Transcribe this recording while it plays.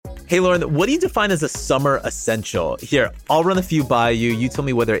Hey, Lauren, what do you define as a summer essential? Here, I'll run a few by you. You tell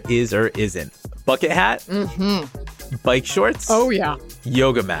me whether it is or isn't. Bucket hat? Mm-hmm. Bike shorts? Oh, yeah.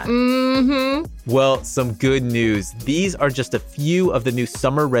 Yoga mat? Mm-hmm. Well, some good news. These are just a few of the new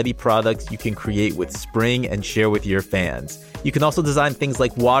summer-ready products you can create with Spring and share with your fans. You can also design things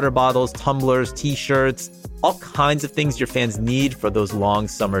like water bottles, tumblers, t-shirts, all kinds of things your fans need for those long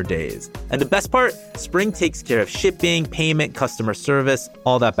summer days. And the best part, Spring takes care of shipping, payment, customer service,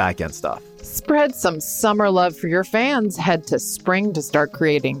 all that back-end stuff. Spread some summer love for your fans. Head to Spring to start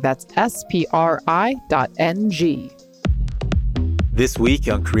creating. That's SPRI.NG. This week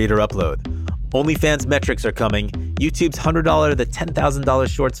on Creator Upload, OnlyFans metrics are coming. YouTube's $100 to $10,000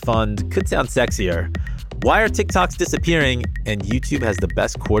 Shorts Fund could sound sexier. Why are TikToks disappearing? And YouTube has the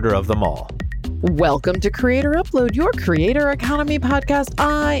best quarter of them all. Welcome to Creator Upload, your creator economy podcast.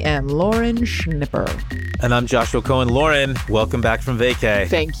 I am Lauren Schnipper. And I'm Joshua Cohen. Lauren, welcome back from vacay.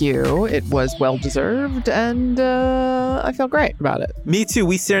 Thank you. It was well-deserved, and I feel great about it. Me too.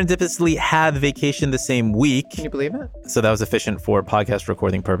 We serendipitously had vacation the same week. Can you believe it? So that was efficient for podcast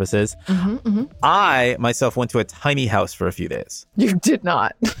recording purposes. Mm-hmm. I, myself, went to a tiny house for a few days. You did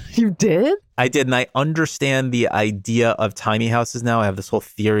not. You did? I did, and I understand the idea of tiny houses now. I have this whole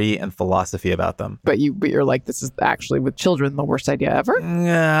theory and philosophy about them. But you're like, this is actually with children the worst idea ever?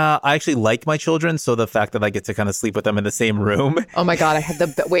 Yeah, I actually like my children, so the fact that I get to kind of sleep with them in the same room. Oh my God, I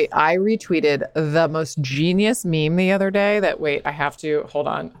retweeted the most genius meme the other day hold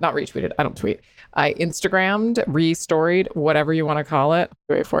on, not retweeted, I don't tweet. I Instagrammed, re-storied, whatever you want to call it.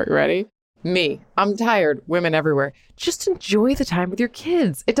 Wait for it, you ready? Me, I'm tired, women everywhere. Just enjoy the time with your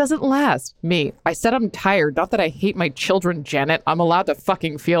kids. It doesn't last. Me, I said I'm tired, not that I hate my children, Janet. I'm allowed to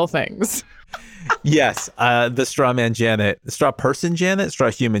fucking feel things. Yes, the straw man Janet, the straw person Janet,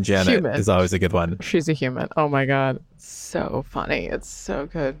 straw human Janet is always a good one. She's a human. Oh my God. So funny. It's so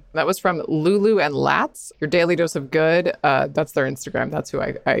good. That was from Lulu and Lats, your daily dose of good. That's their Instagram. That's who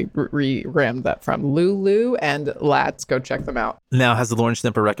I re-rammed that from. Lulu and Lats. Go check them out. Now has the Lauren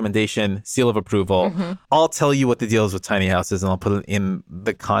Schnipper recommendation, seal of approval. Mm-hmm. I'll tell you what the deal is with tiny houses, and I'll put it in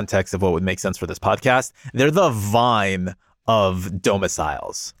the context of what would make sense for this podcast. They're the Vine of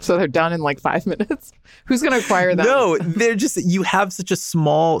domiciles. So they're done in like 5 minutes? Who's going to acquire them? No, they're just, you have such a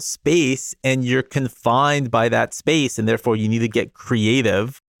small space and you're confined by that space, and therefore you need to get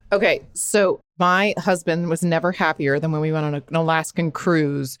creative. Okay, so my husband was never happier than when we went on an Alaskan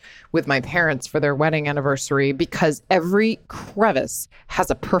cruise with my parents for their wedding anniversary, because every crevice has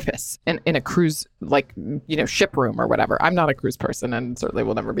a purpose in a cruise, like, ship room or whatever. I'm not a cruise person and certainly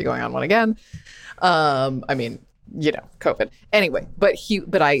will never be going on one again. COVID. Anyway, but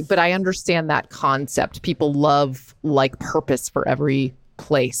I understand that concept. People love like purpose for every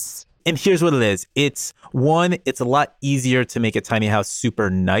place. And here's what it is. It's a lot easier to make a tiny house super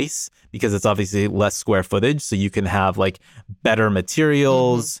nice because it's obviously less square footage. So you can have like better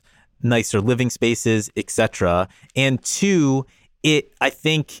materials, nicer living spaces, etc. And two, I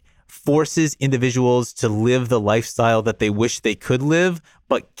think forces individuals to live the lifestyle that they wish they could live,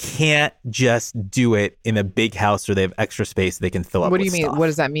 but can't just do it in a big house where they have extra space they can fill up with What do you mean? stuff. What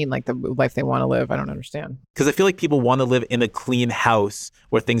does that mean? Like the life they want to live? I don't understand. Because I feel like people want to live in a clean house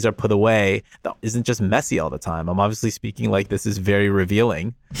where things are put away that isn't just messy all the time. I'm obviously speaking like this is very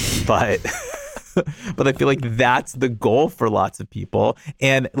revealing, but but I feel like that's the goal for lots of people.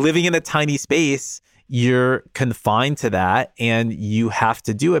 And living in a tiny space, you're confined to that and you have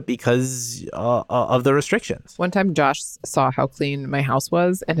to do it because of the restrictions. One time Josh saw how clean my house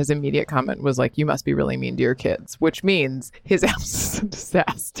was and his immediate comment was like, you must be really mean to your kids, which means his house is a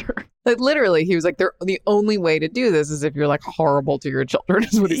disaster. Like literally, he was like, the only way to do this is if you're like horrible to your children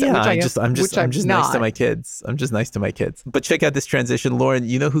is what he said. Yeah, I'm just nice to my kids. I'm just nice to my kids. But check out this transition. Lauren,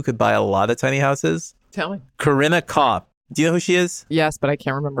 you know who could buy a lot of tiny houses? Tell me. Corinna Kopp. Do you know who she is? Yes, but I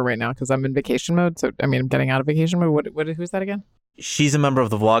can't remember right now because I'm in vacation mode. So, I'm getting out of vacation mode. Who's that again? She's a member of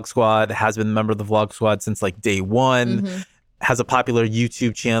the Vlog Squad, has been a member of the Vlog Squad since like day one, has a popular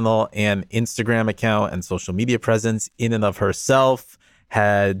YouTube channel and Instagram account and social media presence in and of herself,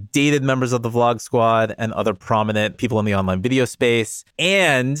 had dated members of the Vlog Squad and other prominent people in the online video space,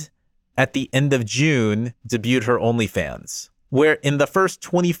 and at the end of June, debuted her OnlyFans, where in the first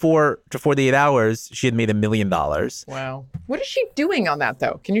 24 to 48 hours, she had made $1 million. Wow. What is she doing on that,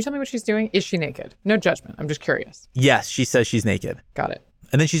 though? Can you tell me what she's doing? Is she naked? No judgment. I'm just curious. Yes, she says she's naked. Got it.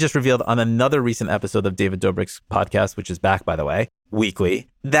 And then she just revealed on another recent episode of David Dobrik's podcast, which is back, by the way, weekly,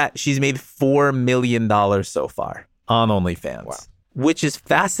 that she's made $4 million so far on OnlyFans. Wow. Which is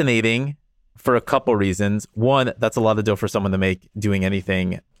fascinating for a couple reasons. One, that's a lot of dough for someone to make doing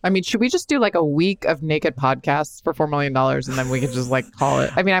anything I mean, should we just do like a week of naked podcasts for $4 million and then we can just like call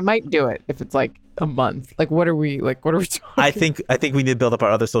it? I mean, I might do it if it's like a month. Like, what are we talking? I think we need to build up our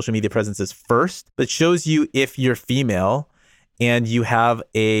other social media presences first. That shows you if you're female and you have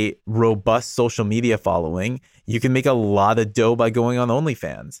a robust social media following, you can make a lot of dough by going on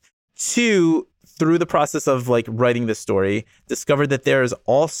OnlyFans. 2, through the process of like writing this story, discovered that there is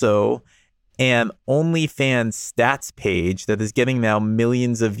also an OnlyFans stats page that is getting now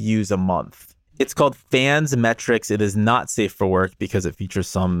millions of views a month. It's called Fans Metrics. It is not safe for work because it features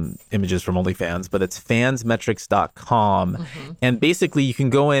some images from OnlyFans, but it's fansmetrics.com. Mm-hmm. And basically you can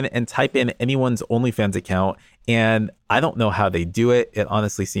go in and type in anyone's OnlyFans account. And I don't know how they do it. It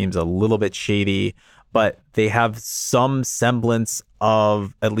honestly seems a little bit shady, but they have some semblance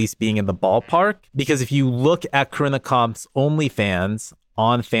of at least being in the ballpark. Because if you look at Corinna Komp's OnlyFans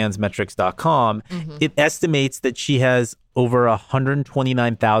on fansmetrics.com, mm-hmm. it estimates that she has over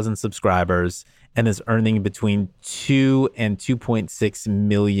 129,000 subscribers and is earning between $2 and $2.6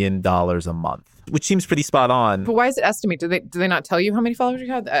 million a month, which seems pretty spot on. But why is it estimated? Do they not tell you how many followers you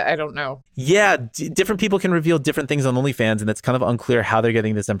had? I don't know. Yeah, different people can reveal different things on OnlyFans, and it's kind of unclear how they're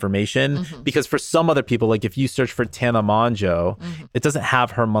getting this information. Mm-hmm. Because for some other people, like if you search for Tana Mongeau, mm-hmm. it doesn't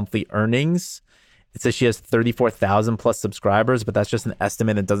have her monthly earnings. It says she has 34,000 plus subscribers, but that's just an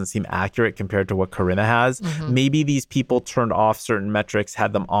estimate. It doesn't seem accurate compared to what Corinna has. Mm-hmm. Maybe these people turned off certain metrics,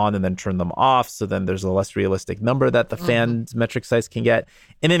 had them on, and then turned them off. So then there's a less realistic number that the mm-hmm. fan metric sites can get.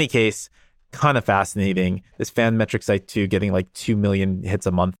 In any case, kind of fascinating. This fan metric site too, getting like 2 million hits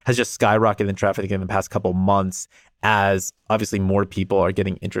a month, has just skyrocketed in traffic in the past couple months, as obviously more people are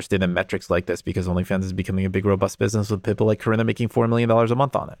getting interested in metrics like this because OnlyFans is becoming a big, robust business with people like Corinna making $4 million a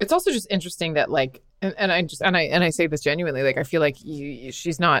month on it. It's also just interesting that like, and I say this genuinely, like I feel like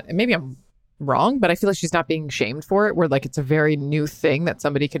she's not, and maybe I'm wrong, but I feel like she's not being shamed for it, where like it's a very new thing that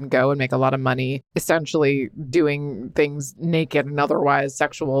somebody can go and make a lot of money essentially doing things naked and otherwise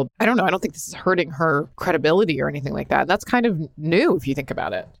sexual. I don't know. I don't think this is hurting her credibility or anything like that. That's kind of new if you think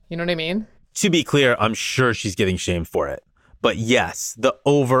about it. You know what I mean? To be clear, I'm sure she's getting shamed for it. But yes, the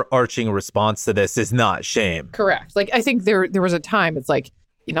overarching response to this is not shame. Correct. Like, I think there was a time, it's like,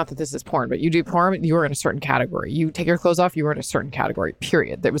 not that this is porn, but you do porn, you were in a certain category. You take your clothes off, you were in a certain category,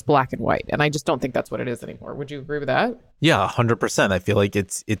 period. That was black and white. And I just don't think that's what it is anymore. Would you agree with that? Yeah, 100%. I feel like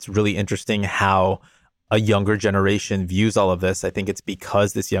it's really interesting how a younger generation views all of this. I think it's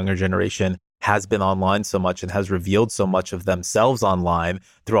because this younger generation has been online so much and has revealed so much of themselves online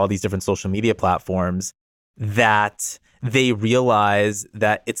through all these different social media platforms that they realize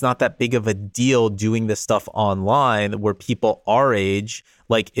that it's not that big of a deal doing this stuff online, where people our age,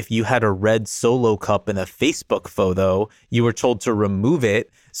 like if you had a red Solo cup in a Facebook photo, you were told to remove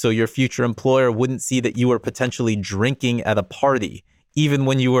it so your future employer wouldn't see that you were potentially drinking at a party, even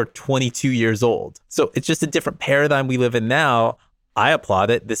when you were 22 years old. So it's just a different paradigm we live in now. I applaud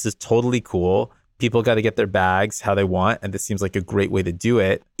it. This is totally cool. People got to get their bags how they want. And this seems like a great way to do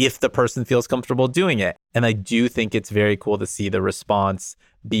it if the person feels comfortable doing it. And I do think it's very cool to see the response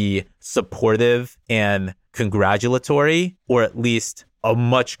be supportive and congratulatory, or at least a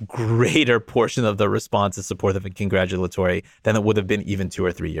much greater portion of the response is supportive and congratulatory than it would have been even 2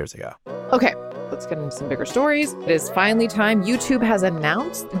 or 3 years ago. Okay, let's get into some bigger stories. It is finally time. YouTube has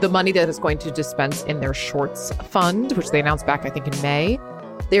announced the money that is going to dispense in their Shorts fund, which they announced back, I think, in May.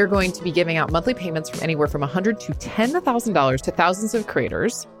 They're going to be giving out monthly payments from anywhere from $100 to $10,000 to thousands of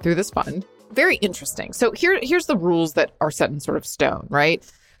creators through this fund. Very interesting. So here's the rules that are set in sort of stone, right?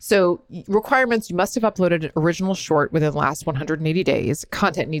 So requirements: you must have uploaded an original short within the last 180 days.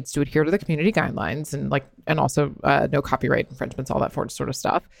 Content needs to adhere to the community guidelines and also no copyright infringements, all that sort of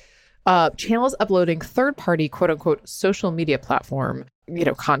stuff. Channels uploading third-party, quote-unquote, social media platform,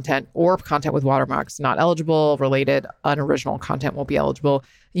 content or content with watermarks not eligible. Related unoriginal content won't be eligible.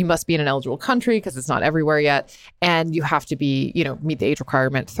 You must be in an eligible country because it's not everywhere yet. And you have to be, meet the age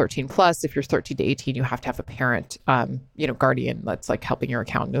requirement 13 plus. If you're 13 to 18, you have to have a parent, guardian that's like helping your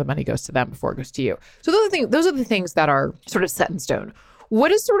account. The money goes to them before it goes to you. So those are the things that are sort of set in stone.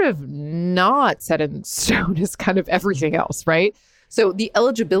 What is sort of not set in stone is kind of everything else, right? So the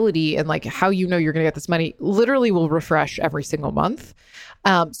eligibility and like how you're going to get this money literally will refresh every single month.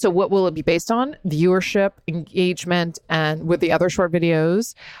 So what will it be based on? Viewership, engagement, and with the other short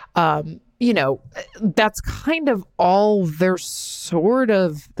videos, that's kind of all they're sort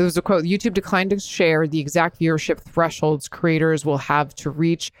of. There was a quote: YouTube declined to share the exact viewership thresholds creators will have to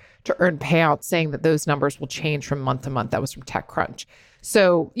reach to earn payouts, saying that those numbers will change from month to month. That was from TechCrunch.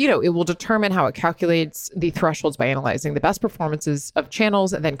 So, it will determine how it calculates the thresholds by analyzing the best performances of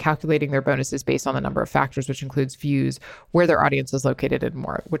channels and then calculating their bonuses based on the number of factors, which includes views, where their audience is located, and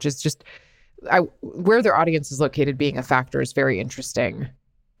more, which is just where their audience is located being a factor is very interesting,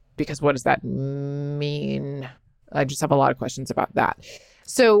 because what does that mean? I just have a lot of questions about that.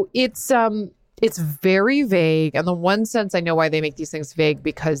 So it's very vague. In the one sense, I know why they make these things vague,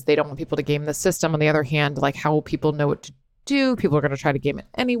 because they don't want people to game the system. On the other hand, like, how will people know what to do? People are going to try to game it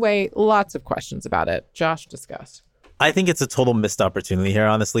anyway. Lots of questions about it. Josh, discuss. I think it's a total missed opportunity here,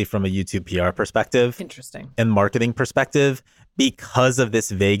 honestly, from a YouTube PR perspective. Interesting. And marketing perspective, because of this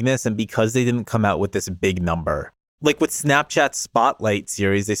vagueness and because they didn't come out with this big number. Like with Snapchat Spotlight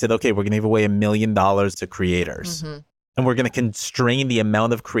series, they said, okay, we're going to give away $1 million to creators. Mm-hmm. And we're going to constrain the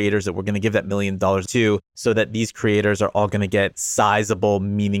amount of creators that we're going to give that $1 million to, so that these creators are all going to get sizable,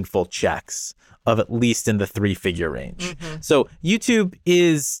 meaningful checks of at least in the 3-figure range. Mm-hmm. So YouTube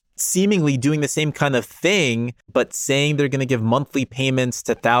is seemingly doing the same kind of thing, but saying they're going to give monthly payments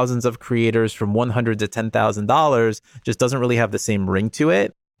to thousands of creators from $100 to $10,000 just doesn't really have the same ring to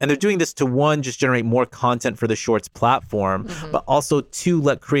it. And they're doing this to, one, just generate more content for the Shorts platform, but also to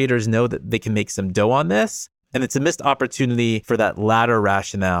let creators know that they can make some dough on this. And it's a missed opportunity for that latter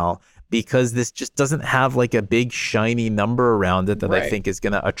rationale, because this just doesn't have like a big shiny number around it that I think is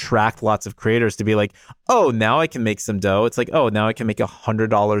going to attract lots of creators to be like, oh, now I can make some dough. It's like, oh, now I can make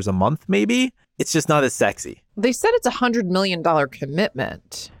 $100 a month, maybe. It's just not as sexy. They said it's $100 million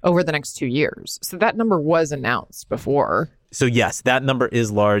commitment over the next 2 years. So that number was announced before. So yes, that number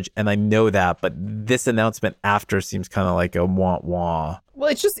is large, and I know that, but this announcement after seems kind of like a wah-wah. Well,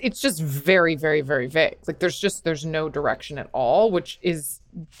 it's just very, very, very vague. Like there's no direction at all, which is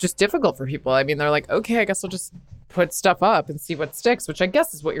just difficult for people. I mean, they're like, okay, I guess I'll just put stuff up and see what sticks, which I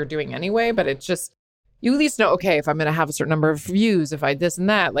guess is what you're doing anyway. But it's just, you at least know, okay, if I'm going to have a certain number of views, if I this and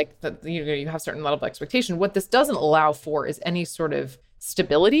that, like you have a certain level of expectation. What this doesn't allow for is any sort of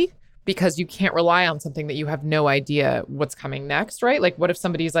stability, because you can't rely on something that you have no idea what's coming next, right? Like, what if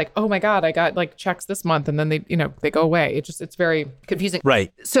somebody's like, oh my God, I got like checks this month, and then they go away. It's very confusing.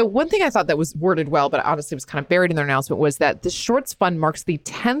 Right. So one thing I thought that was worded well, but honestly was kind of buried in their announcement, was that the Shorts Fund marks the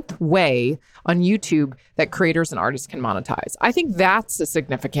 10th way on YouTube that creators and artists can monetize. I think that's a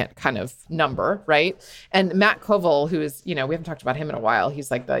significant kind of number, right? And Matt Koval, who is, we haven't talked about him in a while.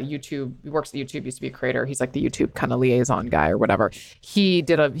 He's like he works at YouTube, used to be a creator. He's like the YouTube kind of liaison guy or whatever. He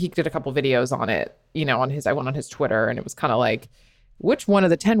did a couple videos on it, I went on his Twitter, and it was kind of like, which one of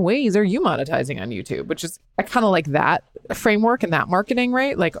the 10 ways are you monetizing on YouTube? Which is, I kind of like that framework and that marketing,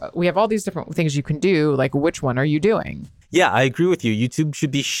 right? Like, we have all these different things you can do. Like, which one are you doing? Yeah, I agree with you. YouTube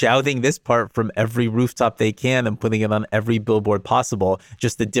should be shouting this part from every rooftop they can and putting it on every billboard possible.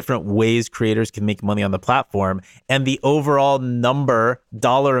 Just the different ways creators can make money on the platform and the overall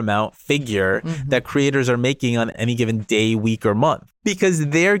dollar amount figure that creators are making on any given day, week, or month. Because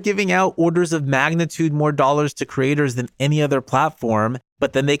they're giving out orders of magnitude more dollars to creators than any other platform.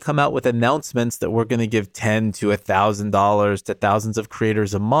 But then they come out with announcements that we're going to give $10 to $1,000 to thousands of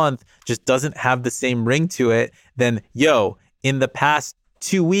creators a month. Just doesn't have the same ring to it. Then, in the past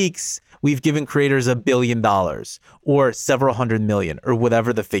 2 weeks, we've given creators $1 billion or several hundred million or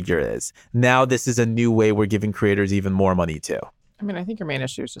whatever the figure is. Now this is a new way we're giving creators even more money too. I mean, I think your main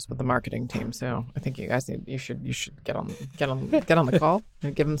issue is just with the marketing team. So I think you guys should get on the call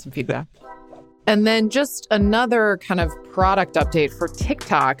and give them some feedback. And then just another kind of product update for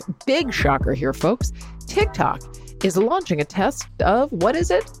TikTok. Big shocker here, folks. TikTok is launching a test of, what is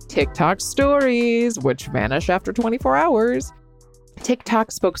it? TikTok Stories, which vanish after 24 hours. TikTok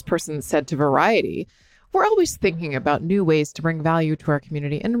spokesperson said to Variety, "We're always thinking about new ways to bring value to our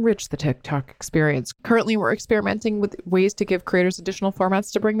community and enrich the TikTok experience. Currently, we're experimenting with ways to give creators additional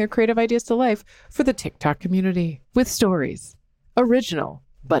formats to bring their creative ideas to life for the TikTok community with stories. Original,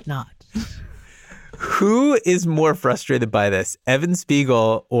 but not." Who is more frustrated by this, Evan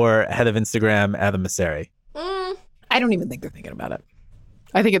Spiegel or head of Instagram, Adam Mosseri? I don't even think they're thinking about it.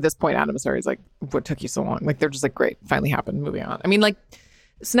 I think at this point, Adam Mosseri is like, what took you so long? Like, they're just like, great, finally happened, moving on. I mean, like,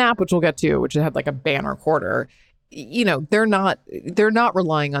 Snap, which we'll get to, which had like a banner quarter, they're not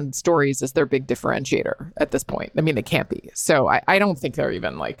relying on stories as their big differentiator at this point. I mean, they can't be. So I don't think they're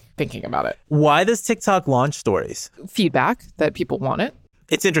even like thinking about it. Why does TikTok launch stories? Feedback that people want it.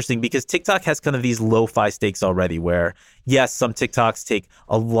 It's interesting because TikTok has kind of these lo-fi stakes already where, yes, some TikToks take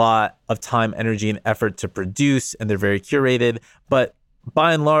a lot of time, energy, and effort to produce, and they're very curated. But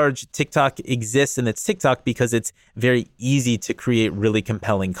by and large, TikTok exists and it's TikTok because it's very easy to create really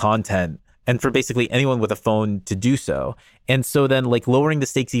compelling content and for basically anyone with a phone to do so. And so then like lowering the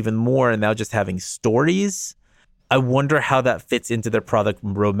stakes even more and now just having stories, I wonder how that fits into their product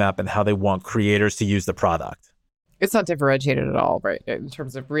roadmap and how they want creators to use the product. It's not differentiated at all, right? In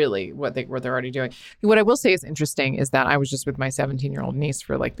terms of really what they're already doing. What I will say is interesting is that I was just with my 17-year-old niece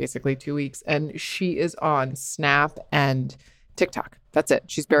for like basically 2 weeks, and she is on Snap and TikTok. That's it.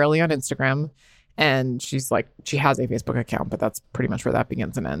 She's barely on Instagram. And she's like, she has a Facebook account, but that's pretty much where that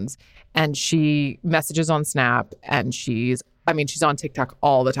begins and ends. And she messages on Snap, and she's on TikTok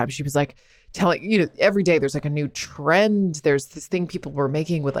all the time. She was like telling, every day there's like a new trend. There's this thing people were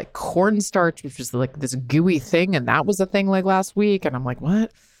making with like cornstarch, which is like this gooey thing. And that was a thing like last week. And I'm like,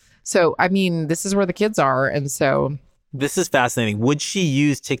 what? So, this is where the kids are. And so. This is fascinating. Would she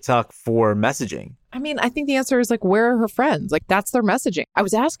use TikTok for messaging? I think the answer is like, where are her friends? Like, that's their messaging. I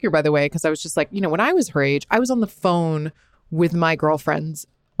was asking her, by the way, because I was just like, when I was her age, I was on the phone with my girlfriends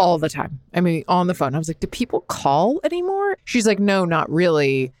all the time. On the phone. I was like, do people call anymore? She's like, no, not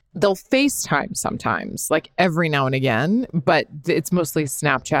really. They'll FaceTime sometimes, like every now and again, but it's mostly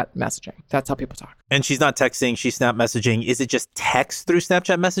Snapchat messaging. That's how people talk. And she's not texting, she's Snap messaging. Is it just text through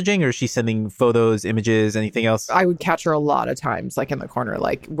Snapchat messaging, or is she sending photos, images, anything else? I would catch her a lot of times, like in the corner,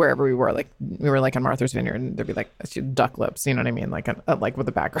 like wherever we were, like we were like on Martha's Vineyard, and there'd be like duck lips, you know what I mean? Like, like with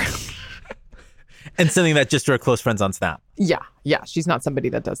the background. And sending that just to her close friends on Snap. Yeah. She's not somebody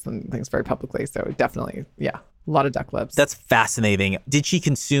that does things very publicly. So definitely, yeah. A lot of duck lips. That's fascinating. Did she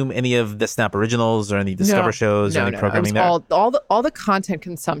consume any of the Snap originals or any Discover shows or any programming there? All the content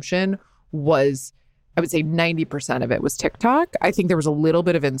consumption was, I would say 90% of it was TikTok. I think there was a little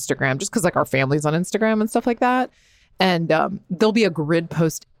bit of Instagram, just because like our family's on Instagram and stuff like that. And there'll be a grid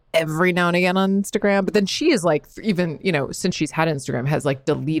post every now and again on Instagram. But then she is like, even, since she's had Instagram, has like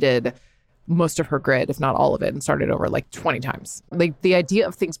deleted most of her grid, if not all of it, and started over like 20 times. Like the idea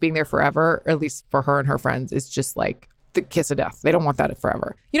of things being there forever, or at least for her and her friends, is just like the kiss of death. They don't want that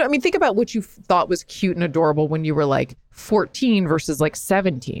forever. Think about what you thought was cute and adorable when you were like 14 versus like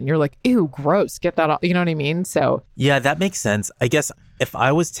 17. You're like, ew, gross. Get that off. You know what I mean? So yeah, that makes sense. I guess if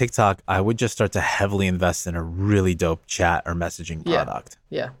I was TikTok, I would just start to heavily invest in a really dope chat or messaging product.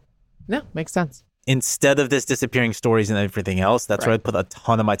 Yeah. No, makes sense. Instead of this disappearing stories and everything else, that's where I'd put a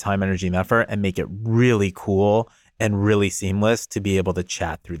ton of my time, energy, and effort and make it really cool and really seamless to be able to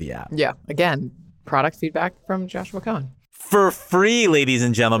chat through the app. Yeah. Again, product feedback from Joshua Cohen. For free, ladies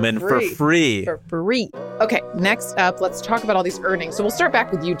and gentlemen, for free. For free. Okay, next up, let's talk about all these earnings. So we'll start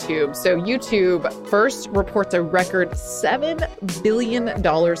back with YouTube. So YouTube first reports a record $7 billion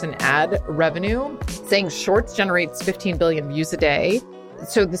in ad revenue, saying Shorts generates 15 billion views a day.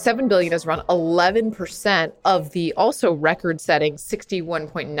 So the 7 billion is around 11% of the also record-setting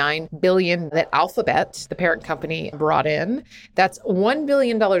 61.9 billion that Alphabet, the parent company, brought in. That's $1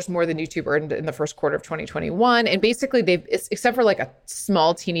 billion more than YouTube earned in the first quarter of 2021. And basically, except for like a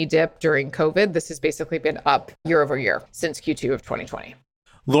small teeny dip during COVID, this has basically been up year over year since Q2 of 2020.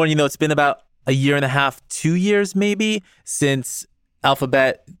 Lauren, it's been about a year and a half, 2 years maybe, since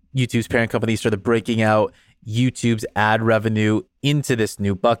Alphabet, YouTube's parent company, started breaking out YouTube's ad revenue into this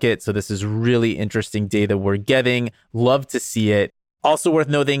new bucket. So this is really interesting data we're getting. Love to see it. Also worth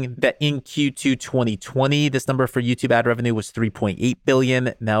noting that in Q2 2020, this number for YouTube ad revenue was 3.8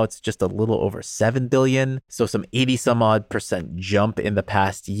 billion. Now it's just a little over 7 billion. So some 80 some odd % jump in the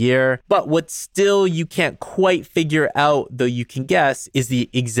past year. But what still you can't quite figure out, though you can guess, is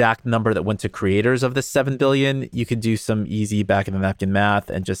the exact number that went to creators of the 7 billion. You could do some easy back of the napkin math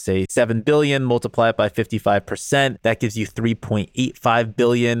and just say 7 billion, multiply it by 55%. That gives you 3.85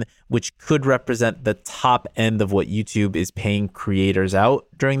 billion, which could represent the top end of what YouTube is paying creators out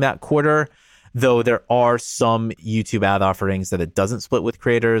during that quarter. Though there are some YouTube ad offerings that it doesn't split with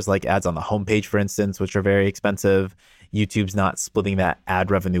creators, like ads on the homepage, for instance, which are very expensive. YouTube's not splitting that ad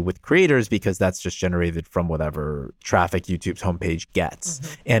revenue with creators because that's just generated from whatever traffic YouTube's homepage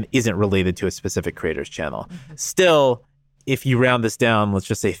gets and isn't related to a specific creator's channel. Still, if you round this down, let's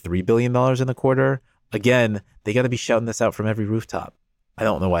just say $3 billion in the quarter. Again, they got to be shouting this out from every rooftop. I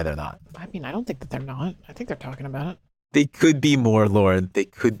don't know why they're not. I don't think that they're not. I think they're talking about it. They could be more, Lauren. They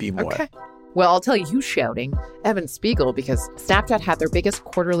could be more. Okay. Well, I'll tell you who's shouting. Evan Spiegel, because Snapchat had their biggest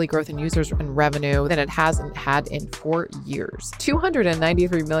quarterly growth in users and revenue than it hasn't had in 4 years.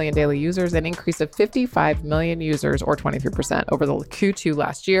 293 million daily users, an increase of 55 million users, or 23% over the Q2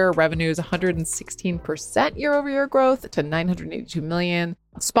 last year. Revenues 116% year-over-year growth to 982 million.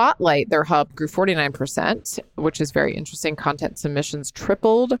 Spotlight, their hub, grew 49%, which is very interesting. Content submissions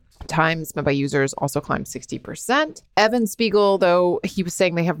tripled. Time spent by users also climbed 60%. Evan Spiegel, though, he was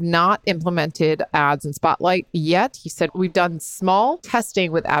saying they have not implemented ads in Spotlight yet. He said, we've done small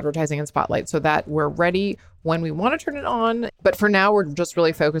testing with advertising in Spotlight so that we're ready when we want to turn it on. But for now, we're just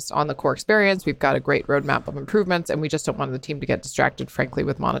really focused on the core experience. We've got a great roadmap of improvements, and we just don't want the team to get distracted, frankly,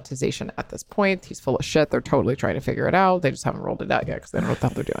 with monetization at this point. He's full of shit. They're totally trying to figure it out. They just haven't rolled it out yet because they don't know what the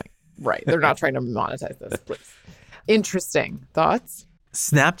hell they're doing. Right. They're not trying to monetize this, please. Interesting. Thoughts?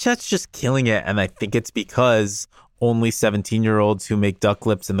 Snapchat's just killing it. And I think it's because only 17-year-olds who make duck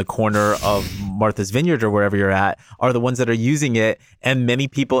lips in the corner of Martha's Vineyard or wherever you're at are the ones that are using it. And many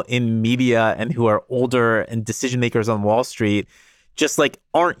people in media and who are older and decision makers on Wall Street just like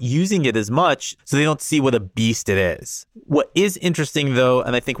aren't using it as much, so they don't see what a beast it is. What is interesting though,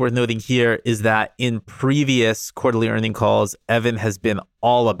 and I think worth noting here, is that in previous quarterly earning calls, Evan has been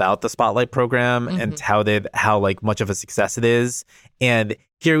all about the Spotlight program and touted how like much of a success it is. And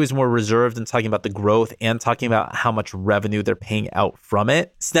here he was more reserved in talking about the growth and talking about how much revenue they're paying out from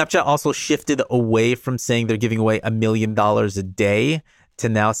it. Snapchat also shifted away from saying they're giving away $1 million a day to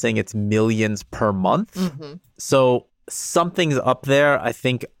now saying it's millions per month. So something's up there. I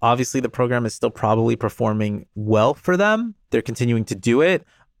think obviously the program is still probably performing well for them. They're continuing to do it,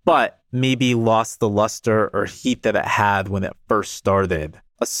 but maybe lost the luster or heat that it had when it first started.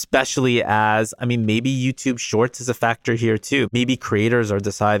 Especially as, I mean, maybe YouTube Shorts is a factor here too. Maybe creators are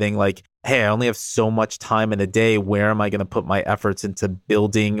deciding like, hey, I only have so much time in a day. Where am I going to put my efforts into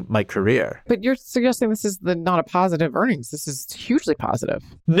building my career? But you're suggesting this is not a positive earnings. This is hugely positive.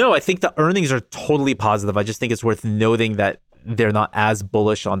 No, I think the earnings are totally positive. I just think it's worth noting that they're not as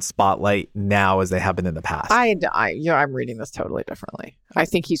bullish on Spotlight now as they have been in the past. I'm reading this totally differently. I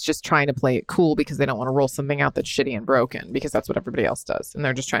think he's just trying to play it cool because they don't want to roll something out that's shitty and broken because that's what everybody else does. And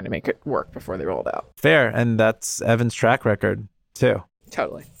they're just trying to make it work before they roll it out. Fair. And that's Evan's track record too.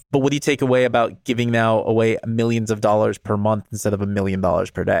 Totally. But what do you take away about giving now away millions of dollars per month instead of $1 million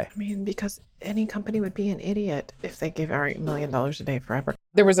per day? I mean, because any company would be an idiot if they gave out $1 million a day forever.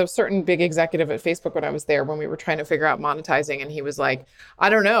 There was a certain big executive at Facebook when I was there when we were trying to figure out monetizing. And he was like, I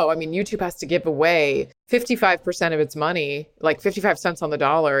don't know. I mean, YouTube has to give away 55% of its money, like 55 cents on the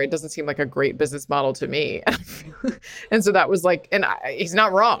dollar. It doesn't seem like a great business model to me. And so that was like, he's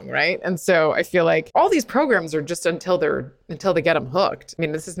not wrong, right? And so I feel like all these programs are just until they get them hooked. I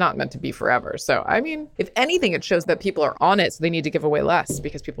mean, this is not meant to be forever. So, I mean, if anything, it shows that people are on it. So they need to give away less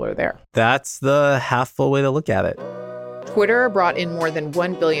because people are there. That's the half full way to look at it. Twitter brought in more than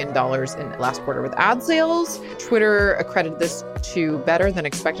 $1 billion in last quarter with ad sales. Twitter accredited this to better than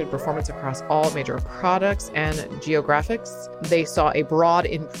expected performance across all major products and geographics. They saw a broad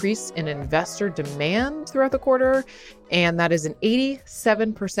increase in investor demand throughout the quarter, and that is an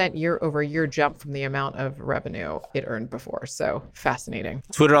 87% year-over-year jump from the amount of revenue it earned before. So fascinating.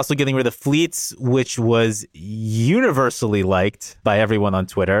 Twitter also getting rid of Fleets, which was universally liked by everyone on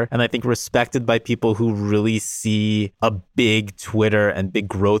Twitter, and I think respected by people who really see a big Twitter and big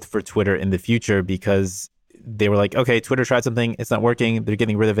growth for Twitter in the future, because they were like, okay, Twitter tried something, it's not working, they're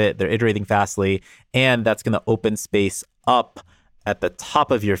getting rid of it, they're iterating fastly, and that's going to open space up at the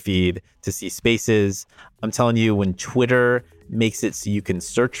top of your feed to see spaces. I'm telling you, when Twitter makes it so you can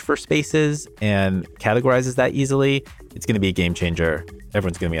search for spaces and categorizes that easily, it's going to be a game changer.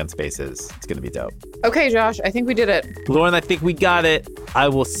 Everyone's going to be on spaces. It's going to be dope. Okay, Josh, I think we did it. Lauren, I think we got it. I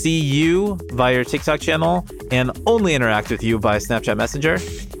will see you via your TikTok channel and only interact with you via Snapchat Messenger.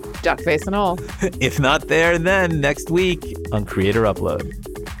 Duck face and all. If not there, then next week on Creator Upload.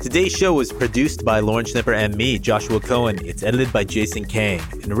 Today's show was produced by Lauren Schnipper and me, Joshua Cohen. It's edited by Jason Kang.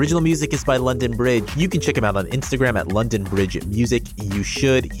 And original music is by London Bridge. You can check him out on Instagram at London Bridge Music. You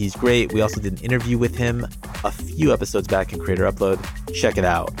should. He's great. We also did an interview with him a few episodes back in Creator Upload. Check it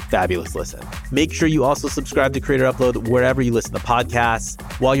out. Fabulous listen. Make sure you also subscribe to Creator Upload wherever you listen to podcasts.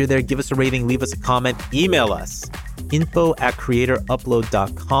 While you're there, give us a rating, leave us a comment, email us.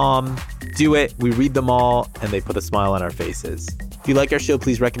 info@creatorupload.com. Do it. We read them all and they put a smile on our faces. If you like our show,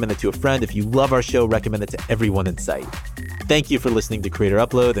 please recommend it to a friend. If you love our show, recommend it to everyone in sight. Thank you for listening to Creator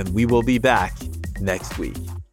Upload, and we will be back next week.